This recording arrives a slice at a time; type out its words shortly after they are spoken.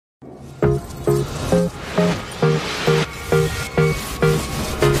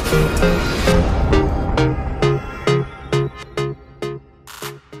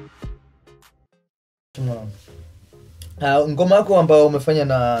Ngoma yako ambayo umefanya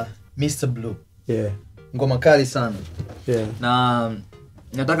na Mr Blue. Yeah. Ngoma kali sana. Yeah. Na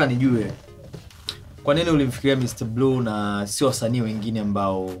nataka nijue kwa nini ulimfikiria Mr Blue na sio wasanii wengine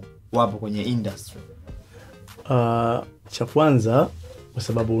ambao wapo kwenye industry? Cha kwanza kwa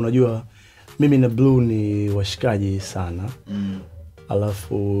sababu unajua mimi na Blue ni washikaji sana.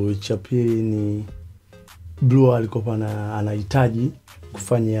 Alafu cha pili ni Blue alikuwa anahitaji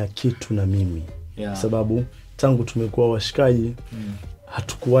kufanya kitu na mimi. Yeah. Sababu tangu tumekuwa washikaji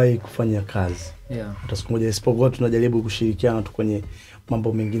hatukuwahi kufanya kazi. Yeah. Hata siku moja isipokuwa tunajaribu kushirikiana tu kwenye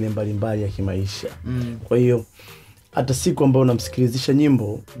mambo mengine mbalimbali ya kimaisha. Kwa hiyo hata siku ambayo namsikilizisha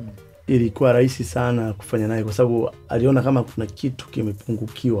nyimbo ilikuwa rahisi sana kufanya naye kwa sababu aliona kama kuna kitu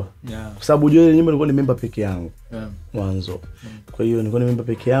kimepungukiwa. Yeah. Kwa sababu ile nyimbo nilikuwa nimeimba peke yangu. Yeah. Mwanzo. Kwa hiyo nilikuwa nimeimba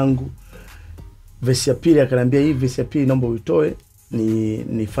peke yangu. Verse ya pili akaniambia hii verse ya pili naomba uitoe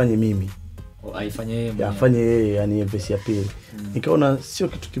nifanye mimi. Aifanye yeye. Ya afanye yeye, yani verse ya pili. Nikaona sio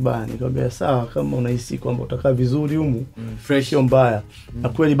kitu kibaya, nikamwambia sawa kama unahisi kwamba utakaa vizuri humu, fresh sio mbaya. Na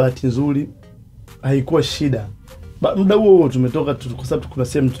kweli bahati nzuri haikuwa shida. Muda huo tumetoka kwa sababu kuna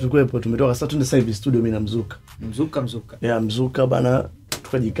sehemu tulikuwepo, tumetoka sasa tuende hivi studio mimi na Mzuka. Mzuka bana,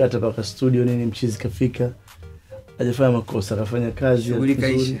 tukajikata paka studio nini, mchizi kafika. Hajafanya makosa, akafanya kazi. Shughuli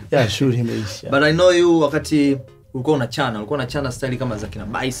kaisha. Ya shughuli imeisha. But I know you wakati ulikuwa unachana style kama za kina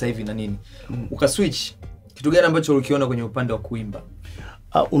Baisa hivi na nini. Ukaswitch. Kitu gani ambacho ulikiona kwenye upande wa kuimba?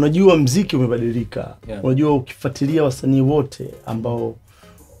 Unajua muziki umebadilika. Yeah. Unajua ukifuatilia wasanii wote ambao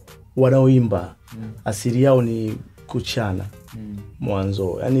wanaoimba asili yao ni kuchana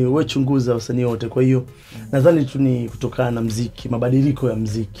mwanzo. Yaani wewe chunguza wasanii wote. Kwa hiyo nadhani tu ni kutokana na muziki, mabadiliko ya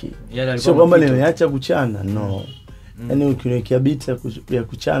muziki. Sio kwamba nimeacha kuchana, no. Yaani ukiniwekea beat ya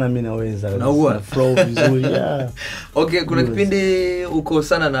kuchana mimi naweza na flow vizuri. Yeah. Okay, kuna kipindi uko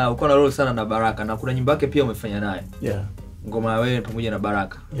na roll sana na Baraka na kuna nyimbo yake pia umefanya naye. Yeah. Ngoma wewe pamoja na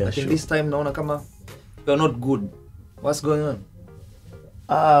Baraka. Yeah, lakini this time naona kama you are not good. What's going on?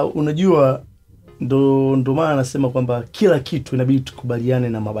 Unajua ndo maana nasema kwamba kila kitu inabidi tukubaliane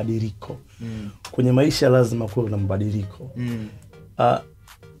na mabadiliko. Kwenye maisha lazima kuwe na mabadiliko.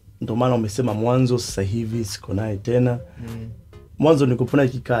 Ndo maana umesema mwanzo sasa hivi siko naye tena. Mwanzo nilikuwa naye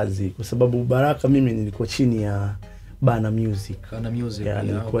kikazi kwa sababu Baraka mimi nilikuwa chini ya Bana Music. Yeah,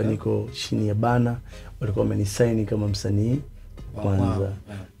 nilikuwa niko chini ya Bana, walikuwa wamenisign kama msanii kwanza.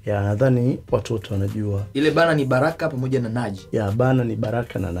 Ya nadhani watu wote wanajua. Ile Bana ni Baraka pamoja na Naji. Ya Bana ni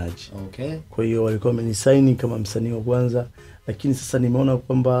Baraka na Naji. Okay. Kwa hiyo walikuwa wamenisign kama msanii wa kwanza, lakini sasa nimeona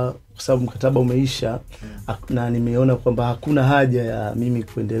kwamba kwa sababu mkataba umeisha na nimeona kwamba hakuna haja ya mimi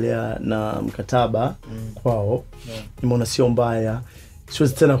kuendelea na mkataba kwao. Nimeona sio mbaya.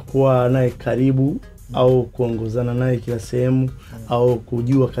 Siwezi tena kuwa naye karibu au kuongozana naye kila sehemu au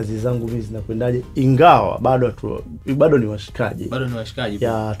kujua kazi zangu mimi zinakwendaje, ingawa bado ni washikaji.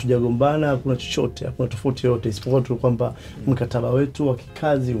 Ya hatujagombana, hakuna chochote, hakuna tofauti yote isipokuwa tu kwamba mkataba wetu wa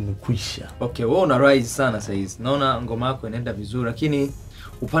kikazi umekwisha. Okay, wewe una rise sana sasa hizi. Naona ngoma yako inaenda vizuri, lakini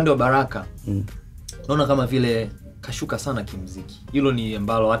upande wa Baraka naona kama vile kashuka sana kimuziki. Hilo ni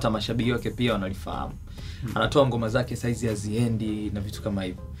ambalo hata mashabiki wake pia wanalifahamu. Anatoa ngoma zake saizi haziendi na vitu kama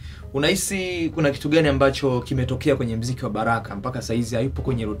hivyo. Unahisi kuna kitu gani ambacho kimetokea kwenye muziki wa Baraka mpaka saizi hayupo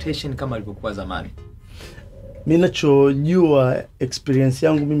kwenye rotation kama alivyokuwa zamani? Mimi ninachojua experience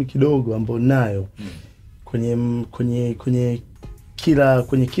yangu mimi kidogo ambayo nayo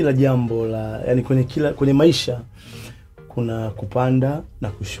kwenye kila jambo yani kwenye maisha kuna kupanda na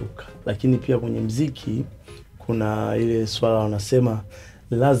kushuka, lakini pia kwenye muziki kuna ile swala wanasema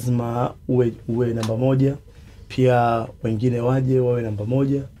lazima uwe namba moja, pia wengine waje wawe namba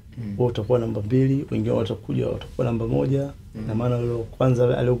moja, wewe utakuwa namba 2, wengine watakuwa namba 1, na maana yule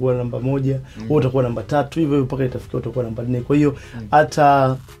kwanza alikuwa namba 1, wewe utakuwa namba 3, hivyo mpaka itafikia utakuwa namba 4. Kwa hiyo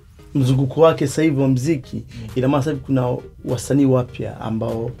hata mzunguko wake sasa hivi wa muziki ina maana sasa kuna wasanii wapya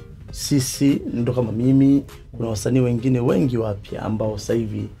ambao sisi ndo kama mimi, kuna wasanii wengine wengi wapya ambao sasa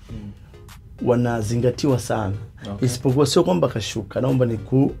hivi wanazingatiwa sana. Okay. Isipokuwa sio kwamba kashuka, naomba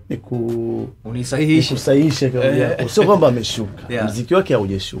unisahihishe kama yako. Sio kwamba ameshuka. Yeah. Muziki wake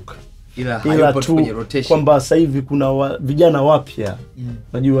haujashuka. Ila tu kwenye rotation. Kwamba sasa hivi kuna vijana wapya.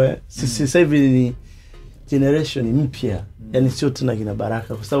 Unajua sisi sasa hivi ni generation mpya. Yaani sio tena kina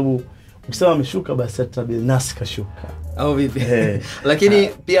Baraka kwa sababu ukisema ameshuka basi hata Bilnas kashuka. Au vipi? Lakini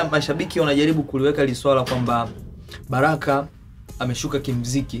pia mashabiki wanajaribu kuliweka ile swala kwamba Baraka ameshuka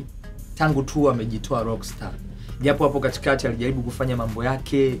kimuziki tangu tu amejitoa rockstar. Japo hapo katikati alijaribu kufanya mambo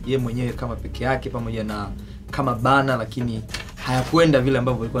yake yeye mwenyewe kama peke yake pamoja na kama Bana, lakini hayakwenda vile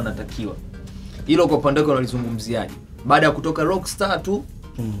ambavyo ilikuwa inatakiwa. Hilo kwa upande wako unalizungumziaje? Baada ya kutoka rockstar tu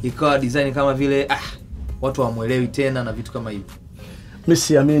ikawa design kama vile watu hawamuelewi tena na vitu kama hivyo? Mimi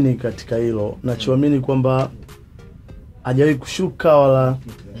siamini katika hilo. Nachoamini kwamba hajawahi kushuka wala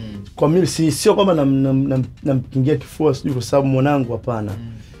kwa mimi sio kwamba namkingia kifua sijui kwa sababu mwanangu, hapana.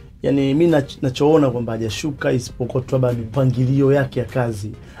 Yani mimi nachoona kwamba hajashuka, isipokuwa tu bado mipangilio yake ya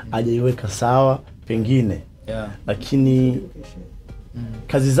kazi hajaiweka sawa pengine. Lakini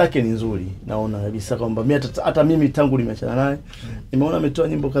kazi zake ni nzuri. Naona kabisa kwamba mimi hata mimi tangu nimeachana naye nimeona ametoa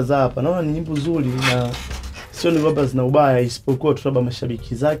nyimbo kadhaa hapa. Naona ni nyimbo nzuri na sio ni kwamba zina ubaya, isipokuwa tu labda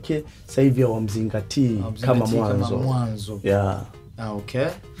mashabiki zake sasa hivi hawamzingatii kama mwanzo. Okay.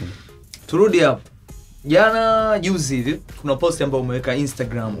 Turudi hapo. Jana juzi hivi kuna post ambayo umeweka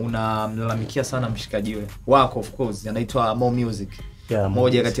Instagram, unamlalamikia sana mshikaji wako of course, anaitwa BAMUYU.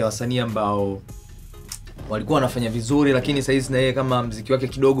 Mmoja kati ya wasanii ambao walikuwa wanafanya vizuri, lakini sasa hizi na yeye kama muziki wake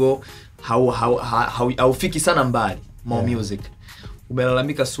kidogo haufiki sana mbali. BAMUYU.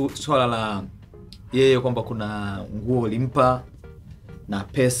 Umelalamika swala la yeye kwamba kuna nguo limpa na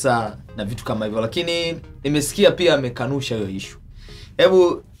pesa na vitu kama hivyo, lakini nimesikia pia amekanusha hiyo issue.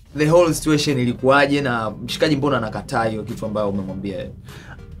 Hebu the whole situation ilikuwaje na mshikaji mbona anakataa hiyo kitu ambayo umemwambia yeye?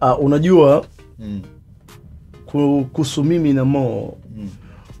 Unajua kuhusu mimi na Mo,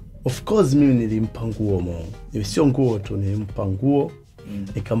 of course mimi nilimpa nguo Mo. Sio nguo tu, nilimpa nguo,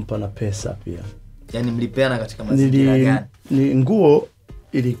 nikampa na pesa pia. Yani mlipeana katika mazingira gani? Ni nguo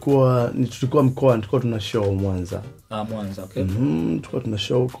tulikuwa mkoa, tulikuwa tuna show Mwanza. Mwanza, okay. Tulikuwa tuna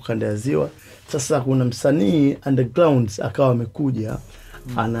show kwa kanda ya Ziwa. Sasa kuna msanii underground akawa amekuja,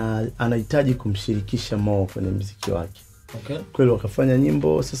 anahitaji kumshirikisha Mo kwenye muziki wake. Okay. Kweli wakafanya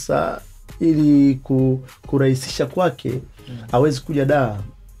nyimbo. Sasa ili kurahisisha kwake hawezi kuja Dar,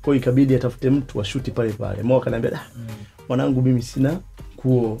 kwa ikabidi atafute mtu wa shoot pale pale. Mo akaniambia, mwanangu mimi sina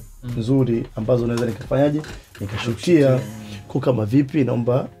nguo nzuri ambazo naweza nikafanyaje nikashutia. Kwa kama vipi,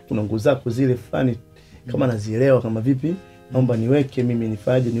 naomba kuna nguo zako zile fulani kama nazielewa kama vipi, naomba niweke mimi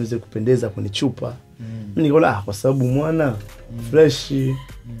nifaje niweze kupendeza kwenye chupa. Mimi nikaona kwa sababu mwana fresh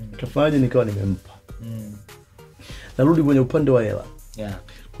kafaje, nikawa nimempa. Narudi kwenye upande wa hela.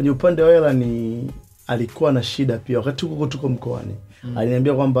 Kwenye upande wa hela alikuwa na shida pia wakati tuko mkoani.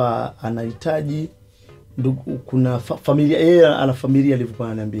 Aliniambia kwamba anahitaji kuna familia, yeye ana familia, alivyokuwa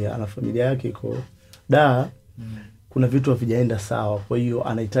ananiambia ana familia yake iko Dar. Kuna vitu havijaenda sawa, kwa hiyo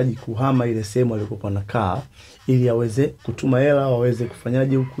anahitaji kuhama ile sehemu alikokuwa anakaa ili aweze kutuma hela, waweze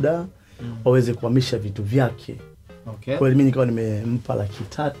kufanyaje huku Dar, waweze kuhamisha vitu vyake. Okay. Kwa hiyo mimi nikawa nimempa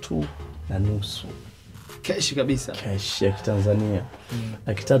 3,500 cash kabisa, cash ya Tanzania.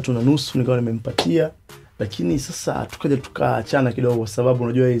 3,500 nikawa nimempatia, lakini sasa tukaja tukaachana kidogo kwa sababu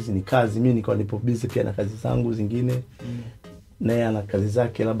unajua hizi ni kazi. Mimi nikawa nipo busy pia na kazi zangu zingine. Naye ana kazi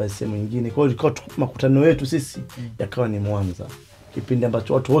zake labda sehemu nyingine. Kwa hiyo ilikuwa makutano yetu sisi yakawa ni Mwanza. Kipindi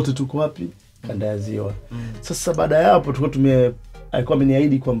ambacho watu wote tuko wapi? Kanda ya Ziwa. Sasa baada ya hapo alikuwa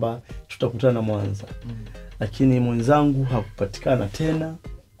ameniahidi kwamba tutakutana Mwanza. Lakini mwenzangu hakupatikana tena.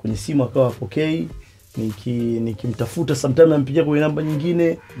 Kwenye simu akawa hapokei. Nikimtafuta sometimes nampigia kwa namba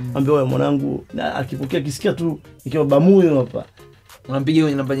nyingine, ambia wewe mwanangu, na akipokea kisikia tu ikiwa BAMUYU hapa. Unampigia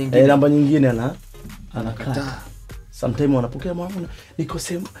kwenye namba nyingine. Namba nyingine anakataa. Sometimes wanapokea mwanangu,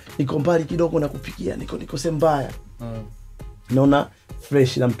 niko mbali kidogo na kupigia, niko sehemu mbaya. Naona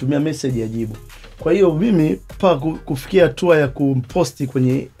fresh, namtumia message ajibu. Kwa hiyo mimi kufikia hatua ya kumposti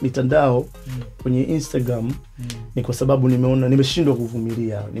kwenye mitandao kwenye Instagram ni kwa sababu nimeshindwa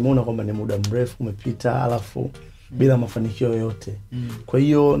kuvumilia. Nimeona kwamba ni muda mrefu umepita alafu bila mafanikio yoyote. Kwa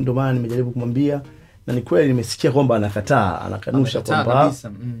hiyo ndio maana nimejaribu kumwambia, na ni kweli nimesikia kwamba anakanusha kwamba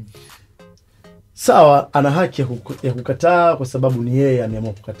sawa, ana haki ya kukataa kwa sababu ni yeye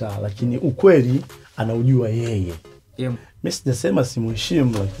ameamua kukataa, lakini ukweli anaujua yeye. Mimi sijasema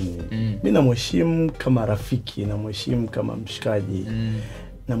simheshimu, lakini mimi namheshimu kama rafiki, namheshimu kama mshikaji,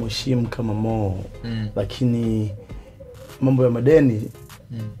 namheshimu kama Mo. Lakini mambo ya madeni,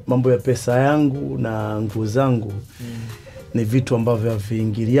 mambo ya pesa yangu na nguo zangu ni vitu ambavyo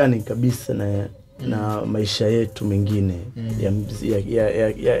haviingiliani kabisa na maisha yetu mengine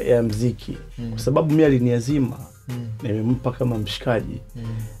ya muziki. Kwa sababu mimi aliniazima, nimempa kama mshikaji,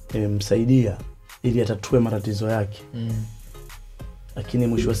 nimemsaidia ili atatue matatizo yake. Lakini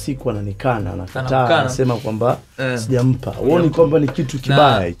mwisho wa siku anakataa, anasema kwamba sijampa. Uone kwamba ni kitu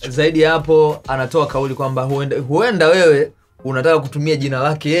kibaya hicho. Zaidi hapo anatoa kauli kwamba huenda wewe unataka kutumia jina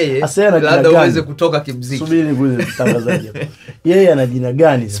lake yeye labda uweze kutoka kimuziki. Subiri kule mtangazaji hapo. Yeye ana jina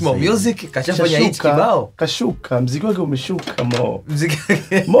gani sasa? Small music kashafanya hit kibao. Kashuka, muziki wake umeshuka Mo.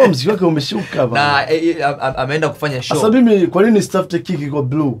 Muziki wake umeshuka bana. Na ameenda kufanya show. Sasa mimi kwa nini stafte kiki kwa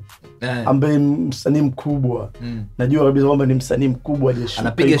Blue? Ambaye msanii mkubwa. Najua kabisa kwamba ni msanii mkubwa aliyeshuka.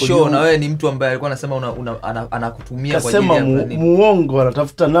 Anapiga show na wewe ni mtu ambaye alikuwa anasema anakutumia kwa ajili ya nini? Muongo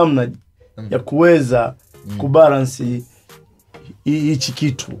anatafuta namna ya kuweza kubalance hichi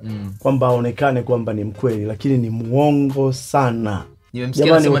kitu kwamba aonekane kwamba ni mkweli, lakini ni muongo sana.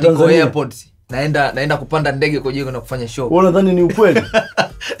 Nimemsikia anasema niko airport naenda kupanda ndege kwa ajili ya kufanya show. Wewe unadhani ni ukweli?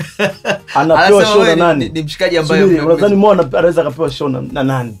 Anapewa show na nani? Ni mshikaji ambaye unadhani Mo anaweza kupewa show na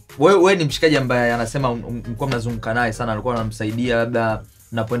nani? Wewe ni mshikaji ambaye anasema mlikuwa mnazunguka naye sana, alikuwa anamsaidia labda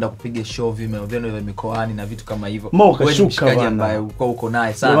mnapoenda kupiga show vimeo vyenu vya mikoani na vitu kama hivyo. Wewe ni mshikaji ambaye uko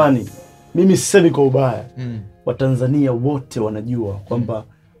naye sana. Jamani, mimi sisemi kwa ubaya. Watanzania wote wanajua kwamba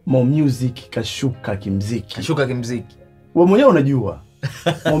Mo Music kashuka kimuziki. Kashuka kimuziki. Wewe mwenyewe unajua.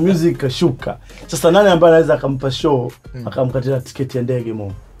 Mo Music kashuka. Sasa nani ambaye anaweza akampa show akamkatia tiketi ya ndege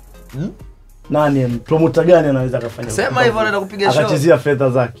Mo? Nani promoter gani anaweza akafanya? Sema hivyo anaenda kupiga show. Akachezea fedha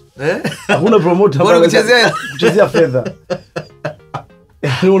zake. Hakuna promoter ambaye kuchezea fedha.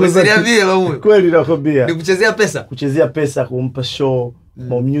 Unasikia vile Bamuyu? Kweli nakwambia. Ni kuchezea pesa. Kuchezea pesa kumpa show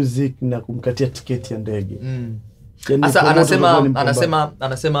Mo Music na kumkatia tiketi ya ndege. Sasa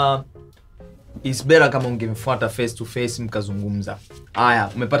anasema it's better kama ungemfuata face to face mkazungumza. Haya,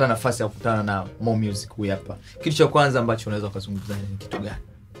 umepata nafasi ya kukutana na Mo Music huyu hapa. Kitu cha kwanza ambacho unaweza kuzungumza ni kitu gani?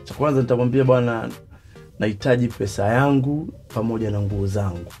 Cha kwanza nitamwambia bwana, nahitaji pesa yangu pamoja na nguo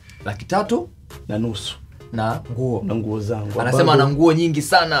zangu. 3.5 na nguo zangu. Anasema ana nguo nyingi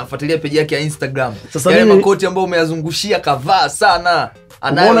sana. Fuatilia page yake ya Instagram. Sasa yale makoti ambayo umeyazungushia kavaa sana.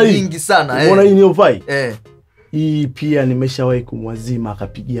 Anayo nyingi sana. Umeona hii ni ovai? Hii pia nimeshawahi kumwazima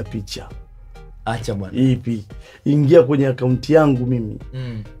akapigia picha. Acha bwana. Hii pia. Ingia kwenye akaunti yangu mimi.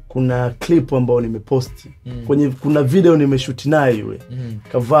 Kuna clip ambayo nimeposti. Kuna video nimeshoot naye yule.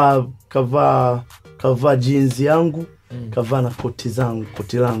 Kavaa jeans yangu, kavaa na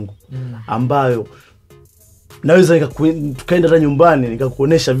koti langu. Ambayo naweza tukaenda hata nyumbani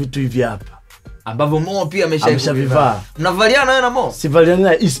nikakuonesha vitu hivi hapa ambavyo Mo pia ameshavivaa. Mnavaliana wewe na Mo? Sivaliana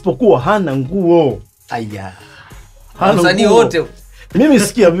naye isipokuwa hana nguo. Aya. Msanii wote. Mimi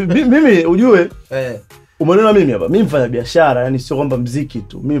sikia, mimi ujue umeona mimi hapa. Mimi mfanya biashara, yani sio kwamba muziki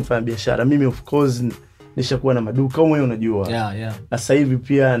tu. Mimi mfanya biashara. Mimi of course nishakuwa na maduka wewe unajua. Na sasa hivi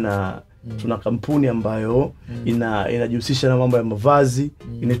pia tuna kampuni ambayo inajihusisha na mambo ya mavazi,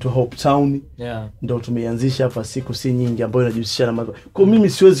 inaitwa Hope Town. Ndio tumeianzisha hapa siku si nyingi, ambayo inajihusisha na mavazi. Kwa mimi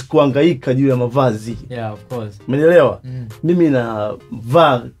siwezi kuhangaika juu ya mavazi. Of course. Umeelewa? Mimi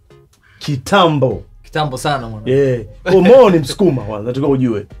navaa kitambo sana mwana. Kwa Mo ni Msukuma kwanza, nataka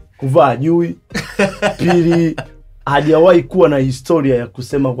ujue. Kuvaa hajui. Pili, hajawahi kuwa na historia ya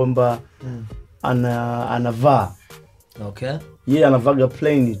kusema kwamba anavaa. Yeye anavaga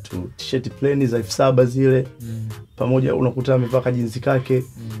plain tu, t-shirt plain za 7,000 zile. Pamoja unakuta amevaa jinsi kake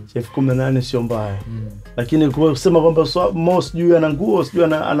cha 18,000 sio mbaya. Lakini kusema kwamba Mo sijui ana nguo, sijui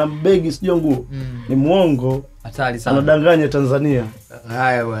ana begi, sijui nguo, ni muongo. Hatari sana. Anadanganya Tanzania.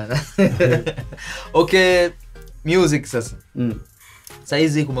 Haya bwana. Okay, music sasa. Sasa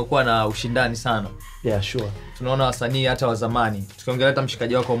hizi kumekuwa na ushindani sana. Sure. Tunaona wasanii hata wa zamani. Tukiongelea hata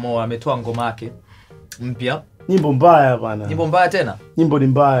mshikaji wako Mo ametoa ngoma yake mpya. Nyimbo mbaya bwana. Nyimbo mbaya tena? Nyimbo ni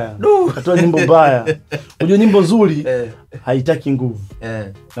mbaya. Katoa nyimbo mbaya. Unajua nyimbo nzuri haitaki nguvu.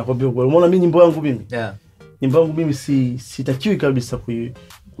 Nakwambia ukweli. Umeona mimi nyimbo yangu mimi? Nyimbo yangu mimi sitakiwi kabisa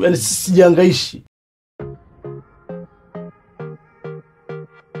yani sijihangaishi.